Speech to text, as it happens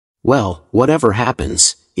Well, whatever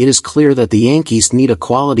happens, it is clear that the Yankees need a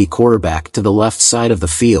quality quarterback to the left side of the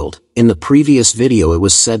field. In the previous video it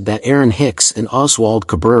was said that Aaron Hicks and Oswald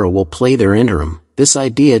Cabrera will play their interim. This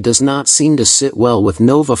idea does not seem to sit well with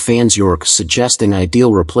Nova fans. York suggesting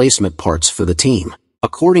ideal replacement parts for the team.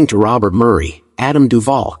 According to Robert Murray, Adam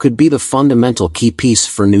Duvall could be the fundamental key piece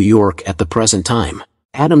for New York at the present time.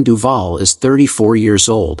 Adam Duvall is 34 years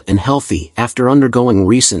old and healthy after undergoing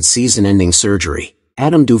recent season-ending surgery.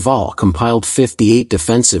 Adam Duvall compiled 58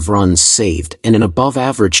 defensive runs saved and an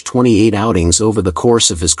above-average 28 outings over the course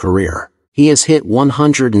of his career. He has hit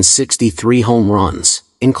 163 home runs,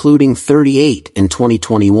 including 38 in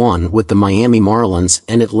 2021 with the Miami Marlins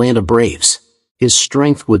and Atlanta Braves. His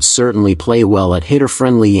strength would certainly play well at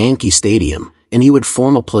hitter-friendly Yankee Stadium, and he would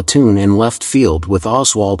form a platoon in left field with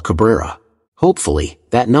Oswald Cabrera. Hopefully,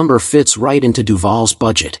 that number fits right into Duvall's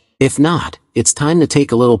budget. If not, it's time to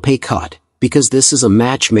take a little pay cut, because this is a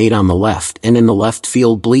match made on the left and in the left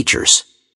field bleachers.